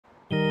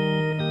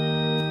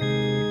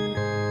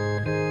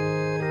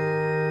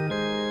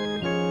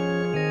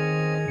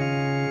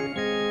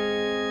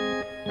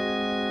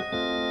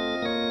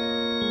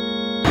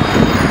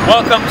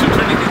Welcome to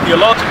Trinity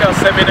Theological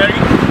Seminary,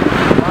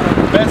 one of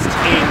the best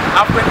in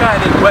Africa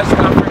and in West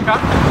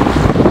Africa,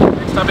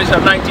 established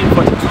in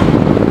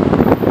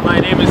 1942.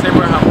 My name is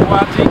Abraham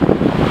Boati,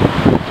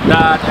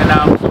 and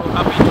I'm so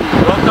happy to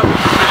welcome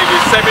you to Trinity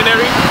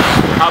Seminary.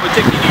 I'll be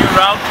taking you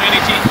around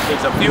Trinity in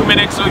a few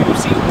minutes so you'll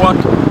see what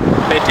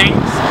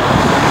pertains.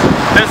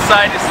 This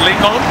side is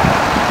Legon,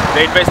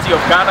 the University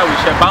of Ghana. We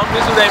share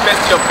boundaries with the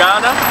University of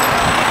Ghana,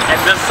 and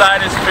this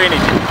side is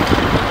Trinity.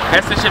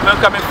 Herzlich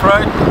willkommen,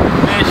 Freund.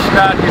 Ich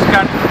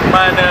kann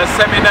meine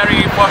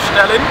Seminary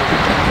vorstellen,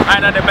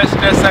 einer der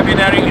besten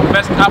Seminary in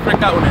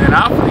Westafrika und in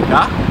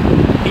Afrika.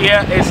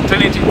 Hier ist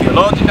Trinity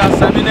Theological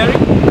Seminary,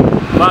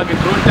 war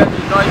gegründet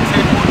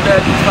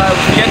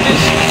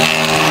 1942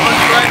 und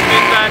freut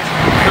mich, dass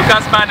du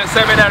kannst meine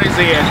Seminary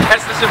sehen.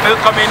 Herzlich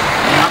willkommen,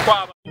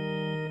 Aquaba.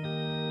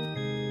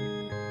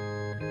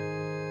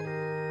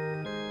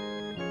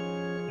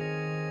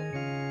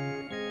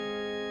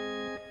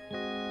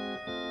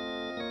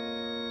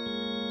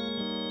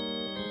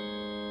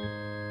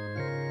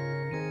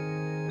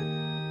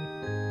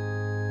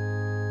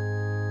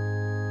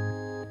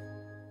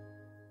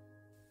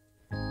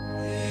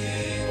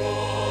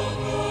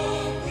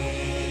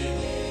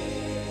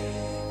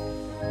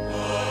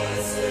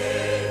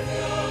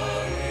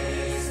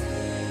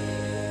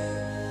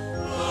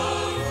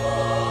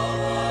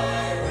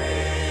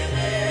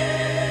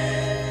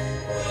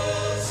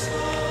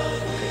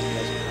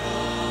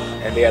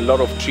 And there are a lot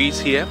of trees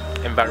here,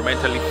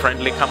 environmentally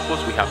friendly campus.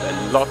 We have a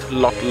lot of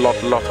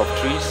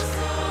trees.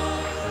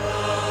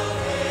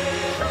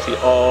 You see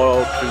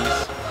all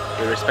trees,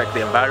 they respect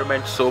the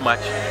environment so much.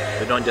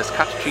 They don't just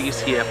cut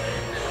trees here,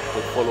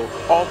 they follow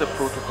all the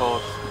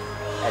protocols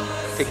and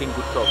taking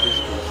good care of these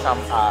trees. Some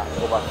are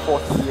over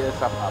 40 years,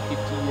 some are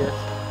 50 years,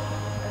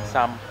 and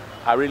some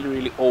are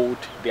really old.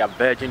 They are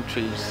virgin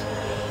trees.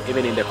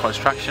 Even in the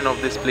construction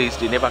of this place,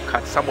 they never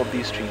cut some of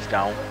these trees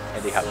down,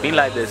 and they have been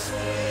like this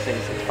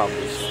since its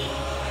foundation.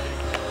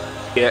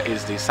 Here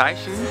is the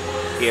section,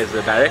 here's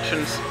the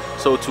directions.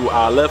 So to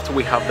our left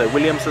we have the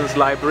Williamson's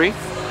Library,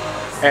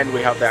 and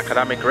we have the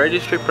Academic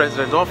Registry,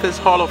 President's Office,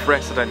 Hall of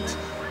Residence,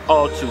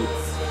 all to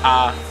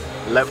our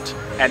left,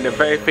 and the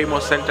very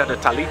famous center, the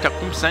Talita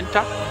Kum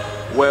Center,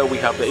 where we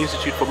have the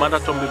Institute for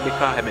Mandatory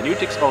Biblical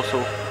Hermeneutics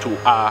also to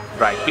our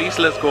right. Please,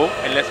 let's go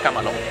and let's come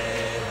along.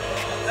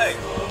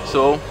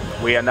 So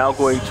we are now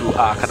going to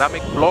our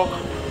academic block,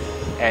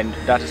 and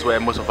that is where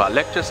most of our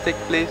lectures take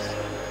place.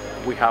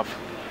 We have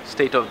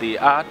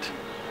state-of-the-art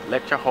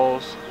lecture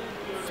halls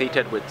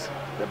fitted with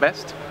the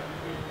best.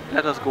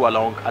 Let us go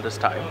along at this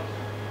time.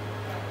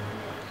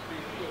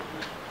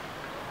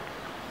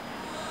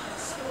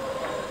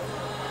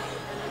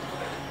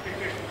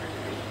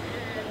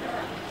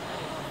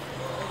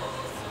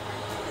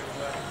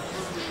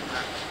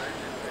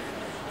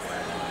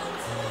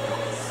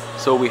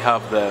 So we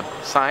have the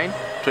sign,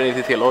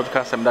 Trinity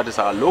Theological Seminary, that is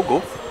our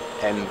logo.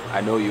 And I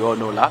know you all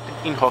know that.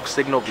 In hoc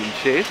signo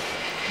vince,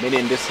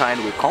 meaning this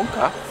sign we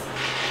conquer.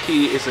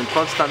 He is in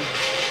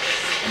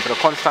Emperor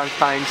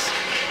Constantine's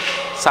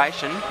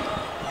Zeichen.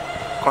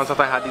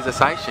 Constantine had diese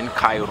Zeichen,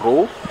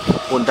 Kairo,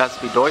 und das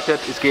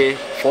bedeutet, ich gehe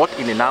fort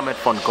in den Namen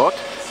von Gott.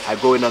 I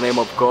go in the name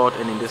of God,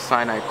 and in this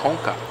sign I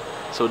conquer.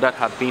 So that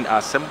had been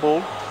our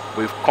symbol.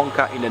 We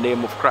conquer in the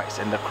name of Christ,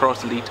 and the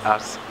cross leads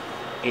us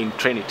in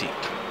Trinity.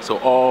 So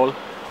all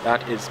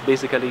that is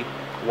basically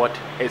what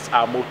is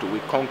our motto. We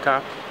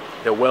conquer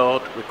the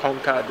world, we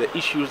conquer the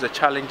issues, the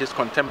challenges,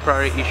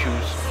 contemporary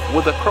issues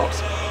with the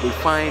cross. We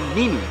find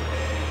meaning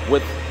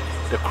with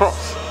the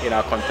cross in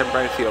our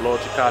contemporary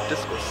theological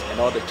discourse and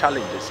all the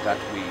challenges that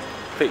we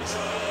face.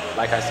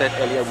 Like I said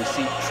earlier, we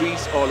see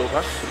trees all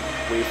over.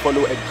 We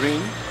follow a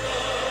green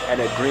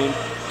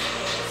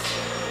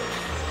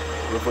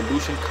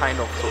revolution kind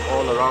of, so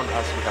all around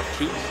us we have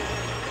trees,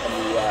 and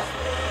we are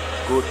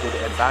good with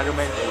the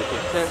environment, and we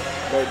can tell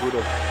very good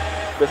of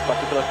this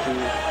particular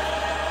tree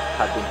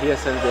has been here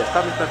since the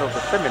establishment of the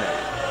seminary.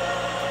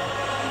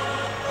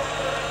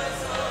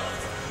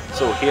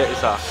 So here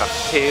is our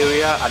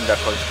cafeteria under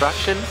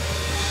construction,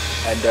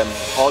 and then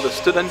all the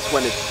students,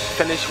 when it's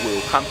finished,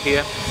 will come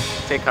here,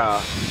 take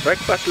our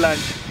breakfast,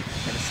 lunch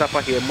and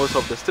supper here. Most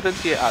of the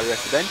students here are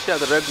residential,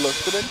 the regular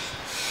students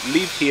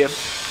live here,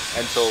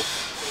 and so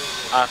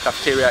our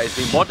cafeteria is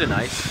being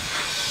modernized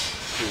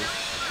to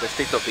the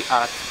state of the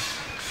art.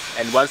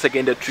 And once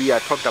again, the tree I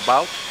talked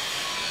about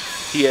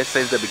here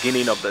since the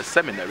beginning of the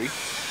seminary,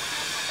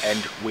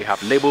 and we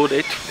have labeled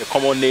it. The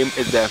common name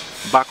is the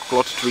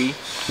backcloth tree,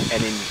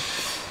 and in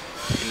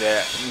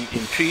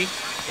tree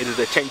it is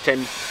the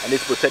Chenchen, and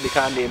its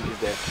botanical name is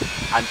the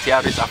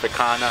Antiaris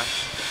africana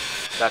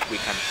that we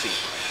can see.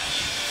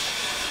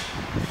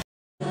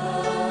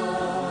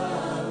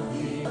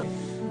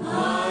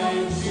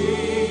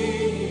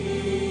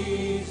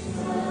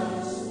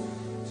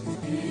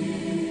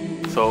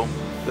 So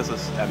this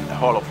is a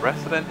hall of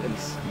residence.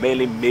 It's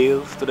mainly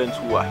male students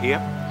who are here,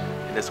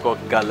 and it's called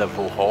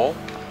Galevo Hall.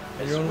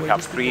 We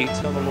have 3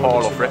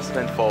 hall of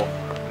residence for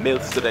male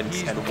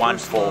students and 1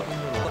 for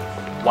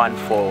one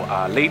for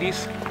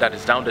ladies that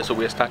is down there. So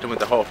we're starting with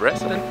the Hall of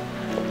Residence,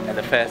 and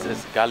the first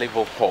is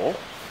Gallivo Hall.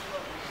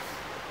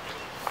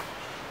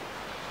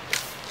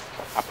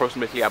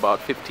 Approximately about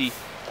 50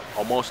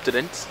 or more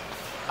students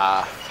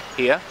are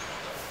here,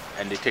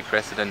 and they take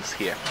residence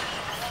here.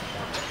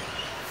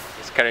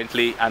 It's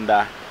currently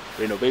under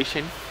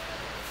renovation,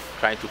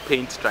 trying to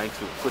paint, trying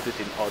to put it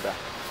in order.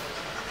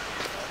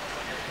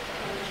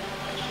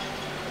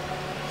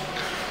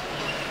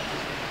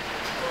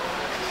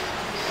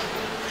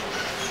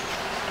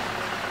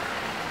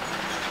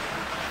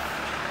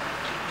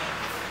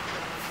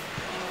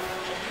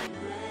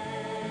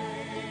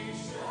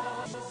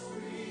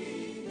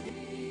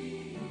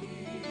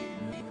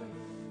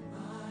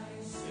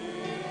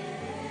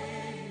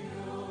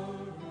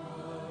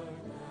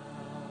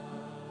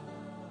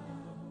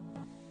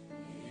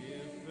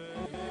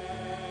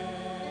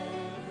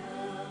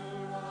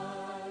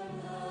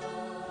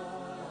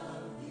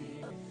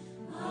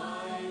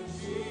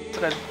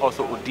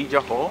 Also Odija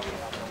Hall,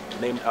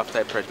 named after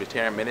a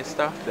Presbyterian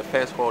minister. The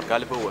first hall,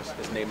 Gallivo,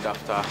 is named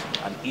after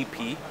an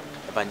EP,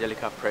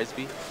 Evangelical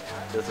Presby.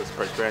 This is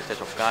Presbyterian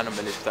Church of Ghana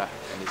minister,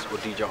 and it's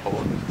Odija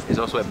Hall. It's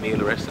also a male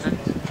residence,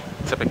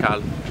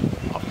 typical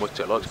of most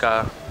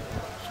theological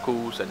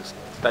schools and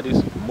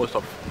studies. Most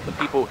of the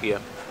people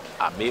here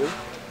are male,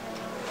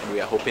 and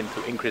we are hoping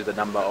to increase the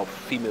number of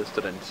female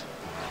students,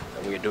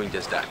 and we are doing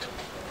just that.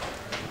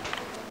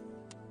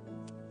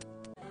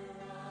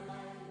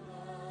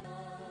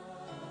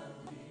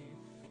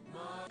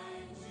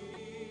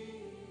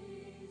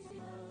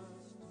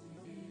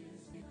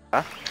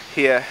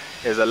 Here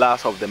is the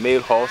last of the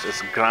male halls.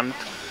 It's grand,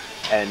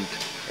 and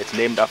it's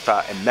named after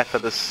a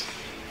Methodist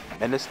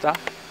minister.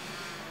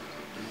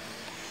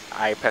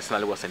 I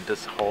personally was in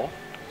this hall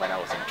when I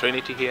was in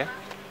Trinity here,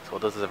 so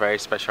this is a very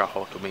special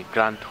hall to me,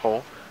 Grand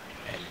Hall,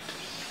 and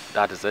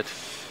that is it.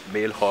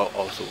 Male hall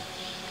also,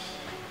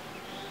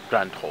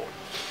 Grand Hall.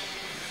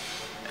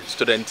 And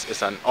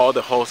students, all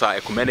the halls are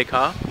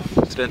ecumenical.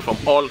 Students from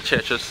all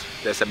churches,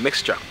 there's a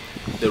mixture.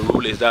 The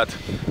rule is that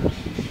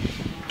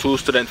two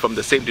students from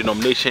the same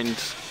denomination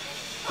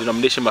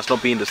must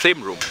not be in the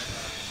same room.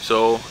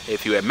 So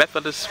if you're a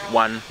Methodist,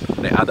 one,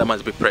 the other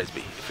must be Presby.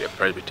 If you're a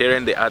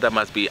Presbyterian, the other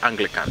must be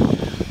Anglican.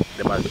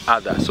 There must be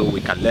other, so we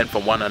can learn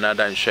from one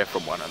another and share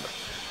from one another.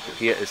 So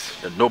here is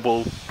the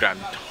Noble Grand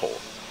Hall.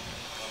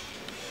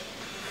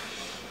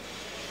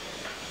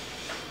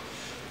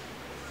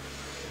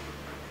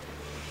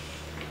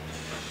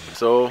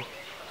 So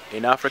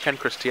in African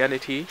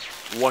Christianity,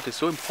 what is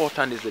so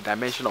important is the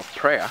dimension of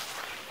prayer.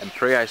 And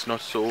prayer is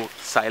not so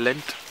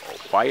silent or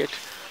quiet.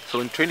 So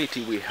in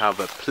Trinity we have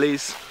a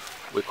place,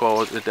 we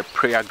call it the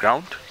prayer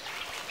ground.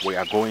 We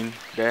are going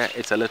there.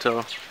 It's a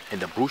little in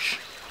the bush.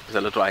 It's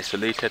a little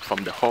isolated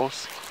from the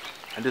halls.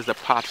 And this is the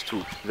path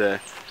to the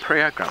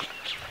prayer ground.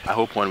 I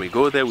hope when we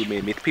go there we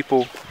may meet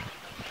people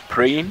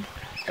praying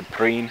and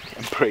praying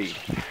and praying.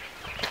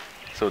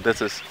 So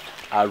this is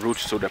our route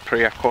to the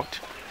prayer court.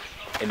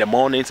 In the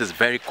mornings it's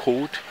very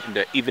cold. In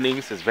the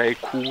evenings it's very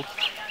cool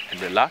and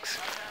relaxed.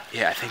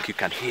 Yeah, I think you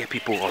can hear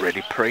people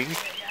already praying.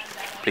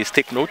 Please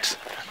take notes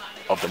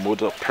of the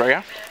mode of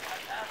prayer.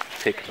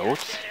 Take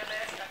notes.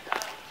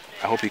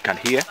 I hope you can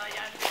hear.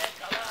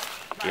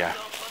 Yeah.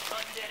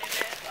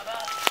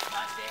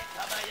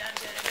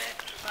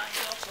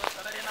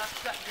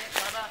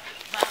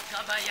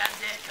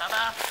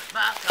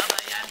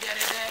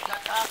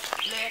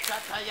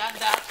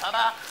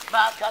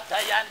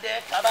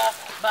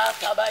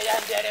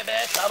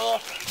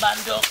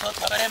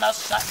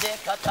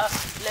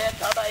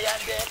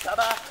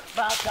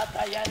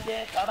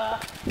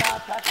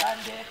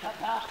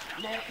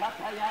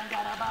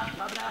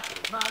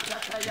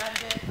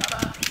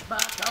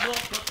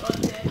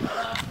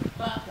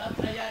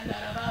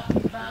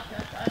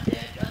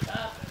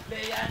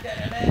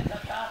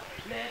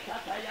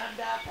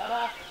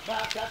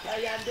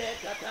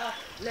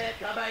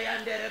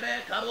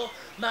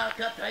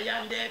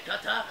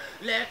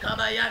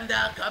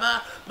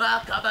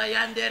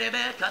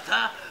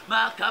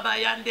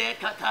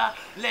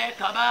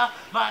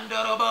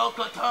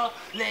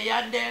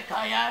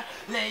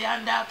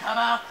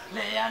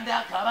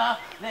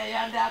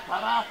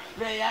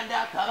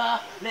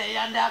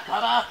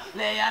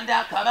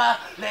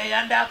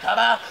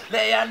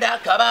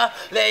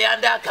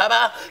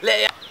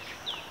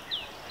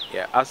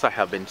 Yeah, as I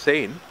have been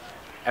saying,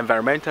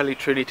 environmentally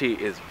Trinity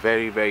is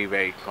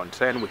very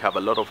concerned. We have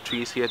a lot of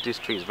trees here. This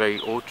tree is very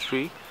old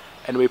tree,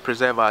 and we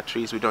preserve our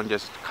trees. We don't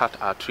just cut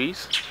our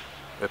trees.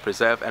 We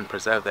preserve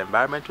the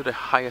environment to the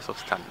highest of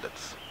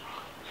standards.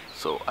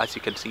 So as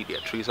you can see, there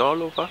are trees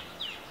all over.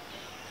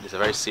 It's a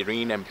very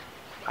serene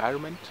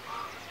environment.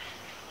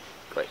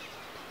 Great.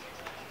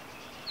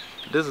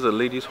 This is the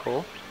ladies'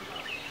 hall,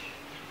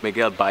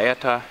 Miguel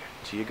Bayata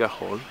Jiga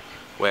Hall,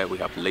 where we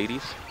have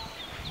ladies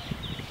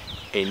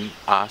in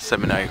our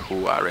seminary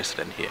who are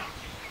resident here.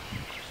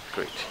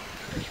 Great.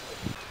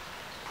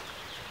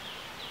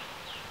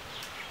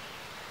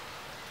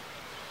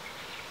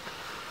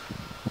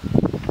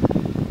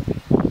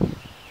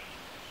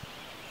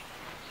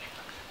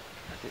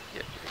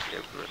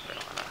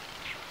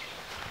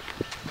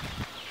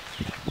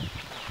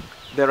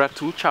 There are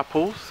two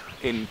chapels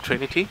in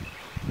Trinity.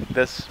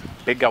 This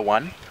bigger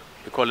one,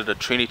 we call it the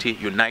Trinity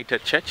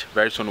United Church.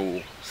 Very soon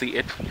we'll see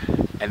it.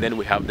 And then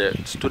we have the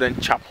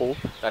student chapel,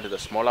 that is the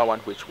smaller one,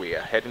 which we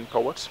are heading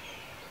towards.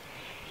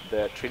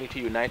 The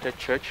Trinity United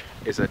Church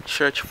is a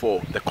church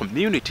for the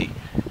community,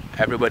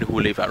 everybody who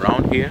live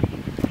around here,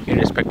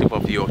 irrespective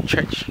of your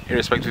church,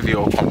 irrespective of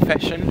your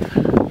confession,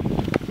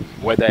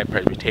 whether a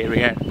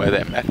Presbyterian, whether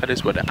a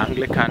Methodist, whether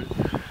Anglican.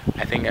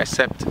 I think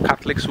except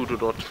Catholics who do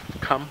not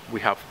come, we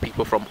have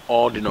people from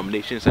all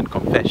denominations and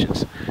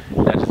confessions.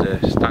 That's the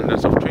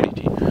standards of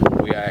Trinity.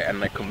 We are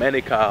an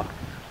ecumenical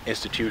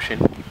institution,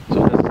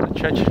 so this is the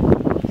church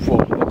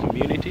for the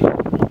community,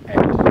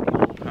 and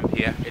people who come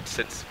here, it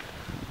sits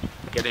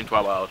getting to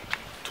about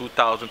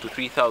 2,000 to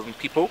 3,000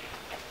 people,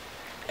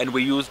 and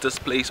we use this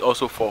place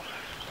also for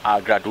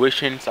our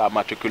graduations, our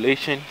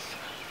matriculations,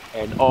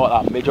 and all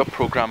our major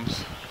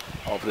programs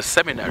of the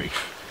seminary.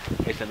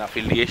 It's an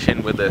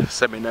affiliation with the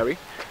seminary,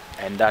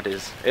 and that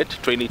is it.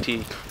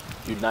 Trinity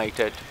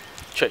United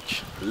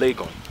Church,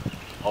 Legon,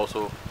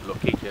 also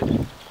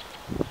located.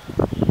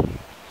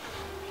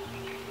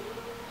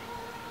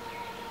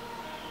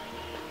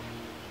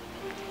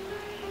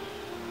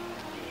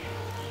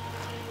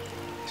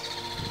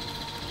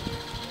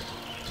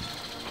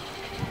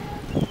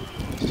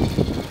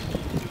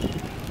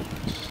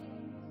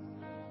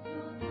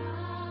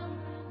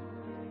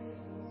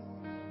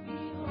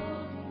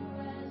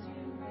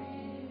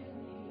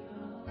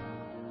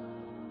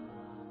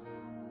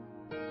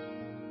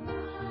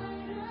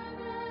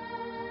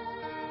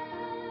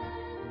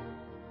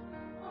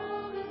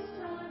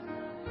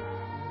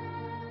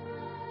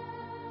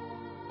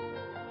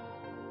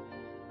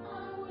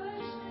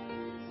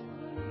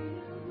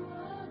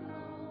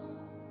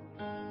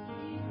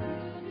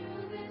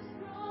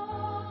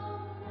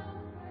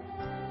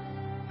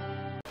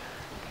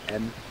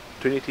 And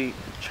Trinity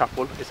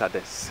Chapel is at the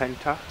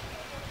center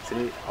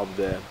of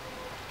the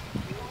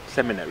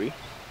seminary.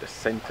 The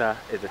center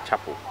is the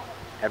chapel.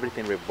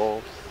 Everything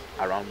revolves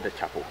around the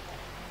chapel,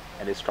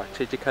 and is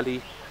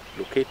strategically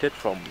located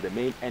from the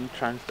main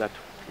entrance that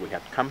we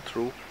had come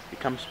through. You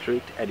come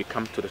straight and you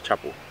come to the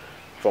chapel.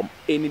 From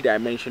any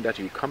dimension that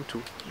you come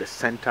to, the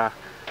center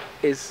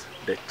is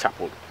the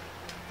chapel,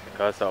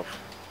 because of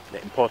the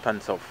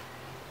importance of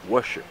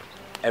worship.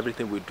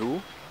 Everything we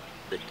do,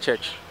 the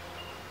church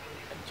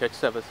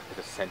service is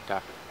the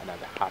center and at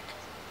the heart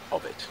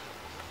of it.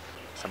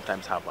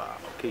 Sometimes have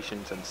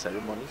occasions and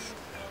ceremonies,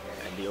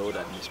 and the old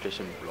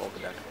administration block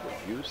that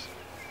we use,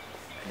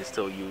 and it's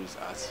still used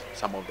as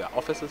some of their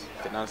offices.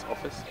 Finance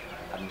office,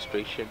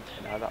 administration,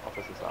 and other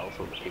offices are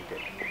also located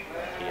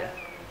here.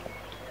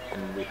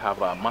 And we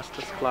have a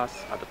master's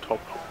class at the top.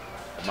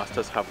 The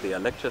masters have their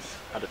lectures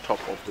at the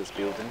top of this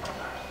building.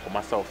 For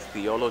Master of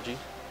Theology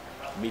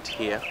meet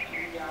here,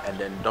 and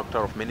then Doctor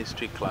of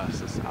Ministry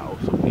classes are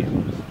also here.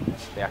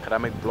 The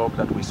academic block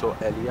that we saw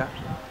earlier,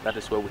 that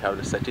is where we have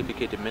the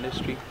Certificate in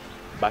Ministry,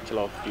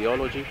 Bachelor of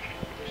Theology,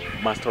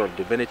 Master of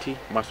Divinity,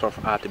 Master of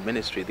Art in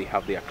Ministry. They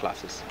have their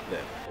classes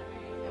there.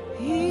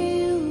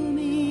 Heal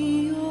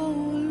me, O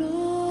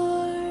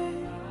Lord,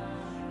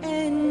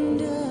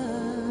 and I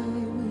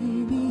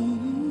will be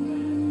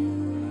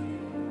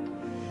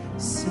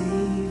healed.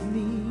 Save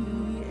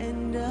me,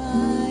 and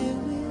I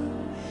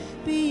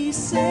will be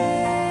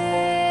saved.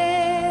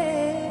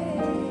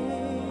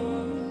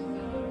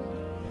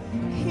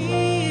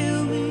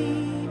 Heal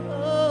me, O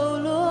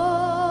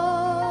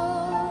Lord,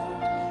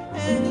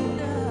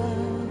 and I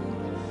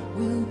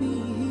will be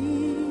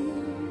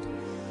healed.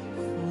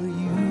 For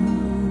you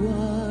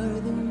are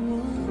the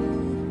one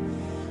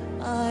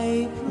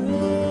I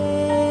praise.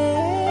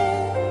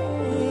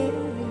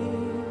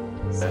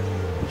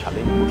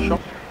 Challenge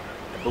Bookshop,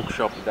 a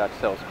bookshop that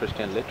sells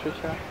Christian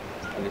literature,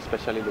 and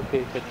especially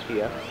located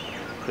here,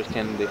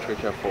 Christian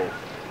literature for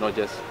not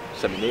just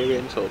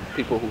seminarians or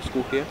people who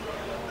school here,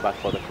 but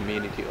for the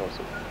community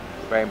also.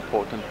 A very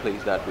important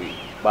place that we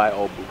buy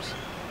all books.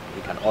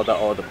 We can order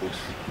all the books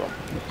from.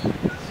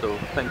 So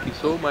thank you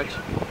so much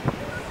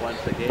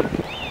once again.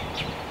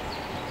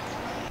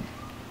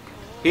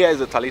 Here is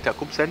the Talita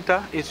Kum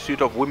Center,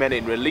 Institute of Women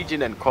in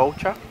Religion and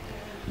Culture,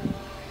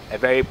 a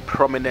very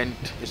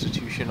prominent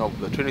institution of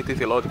the Trinity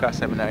Theological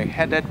Seminary,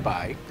 headed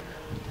by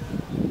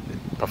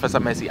Professor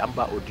Mercy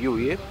Amba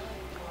Odioye,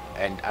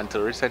 and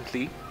until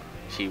recently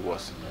she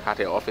had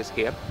her office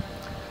here.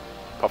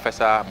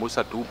 Professor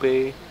Musa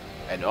Dube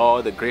and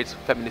all the great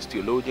feminist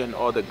theologians,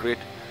 all the great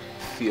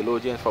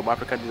theologians from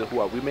African who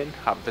are women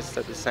have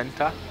visited the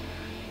center,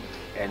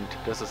 and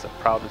this is a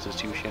proud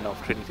institution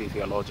of Trinity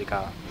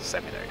Theological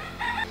Seminary.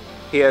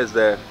 Here is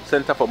the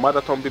Center for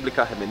Mother Tongue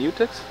Biblical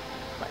Hermeneutics,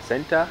 my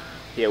center.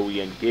 Here we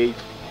engage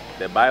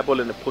the Bible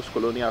in a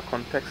post-colonial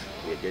context.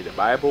 We engage the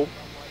Bible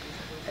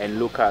and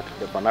look at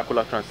the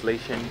vernacular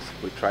translations.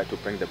 We try to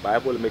bring the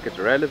Bible and make it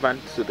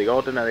relevant to the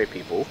ordinary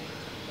people.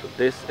 So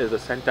this is a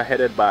center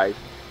headed by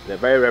the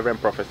very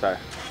Reverend Professor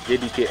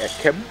JDK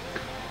Ekem,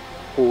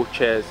 who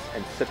chairs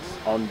and sits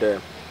on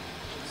the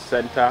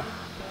center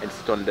and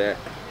sits on the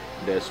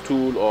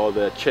stool or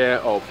the chair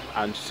of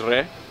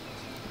Ansre.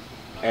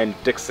 and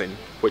Dixon,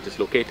 which is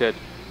located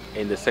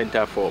in the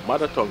Center for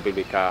Mother Tongue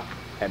Biblical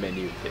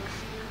Hermeneutics.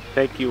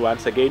 Thank you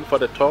once again for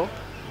the tour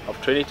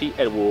of Trinity,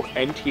 and we'll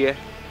end here.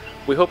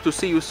 We hope to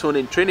see you soon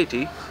in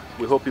Trinity.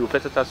 We hope you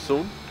visit us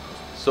soon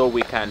so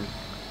we can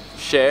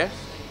share,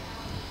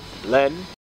 learn,